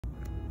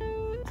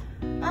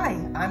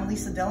I'm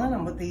Lisa Dillon.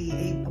 I'm with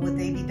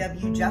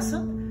ABW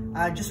Jessup.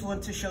 I just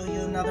want to show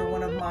you another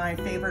one of my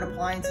favorite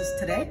appliances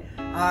today.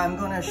 I'm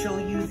going to show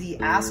you the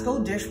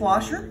Asko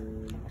Dishwasher.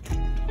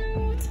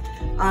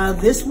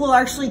 This will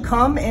actually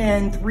come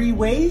in 3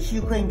 ways.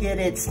 You can get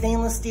it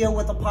stainless steel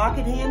with a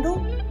pocket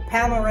handle,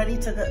 panel ready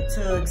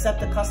to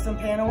accept a custom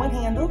panel and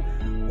handle,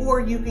 or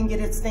you can get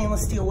it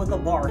stainless steel with a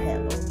bar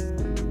handle.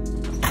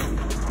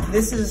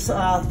 This is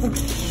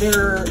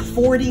their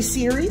 40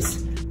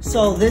 series.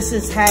 So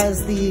this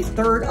has the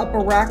 3rd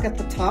upper rack at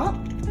the top.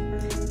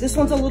 This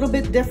one's a little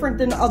bit different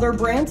than other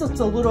brands. It's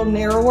a little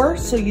narrower,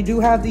 so you do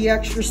have the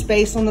extra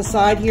space on the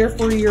side here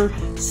for your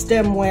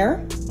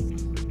stemware.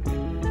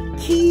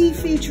 Key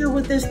feature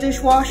with this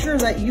dishwasher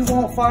that you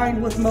won't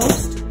find with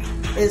most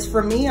is,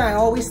 for me, I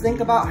always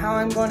think about how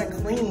I'm going to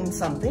clean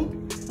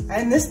something.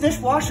 And this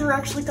dishwasher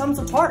actually comes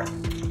apart.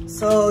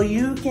 So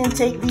you can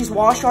take these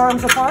wash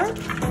arms apart.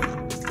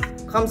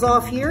 Comes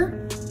off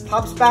here,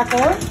 pops back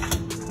on.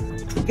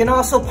 You can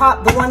also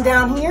pop the one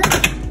down here.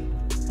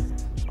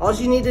 All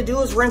you need to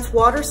do is rinse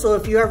water, so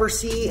if you ever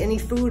see any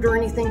food or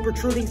anything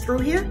protruding through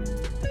here,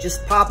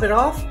 just pop it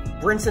off,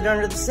 rinse it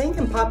under the sink,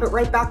 and pop it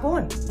right back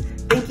on.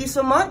 Thank you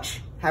so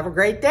much. Have a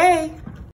great day.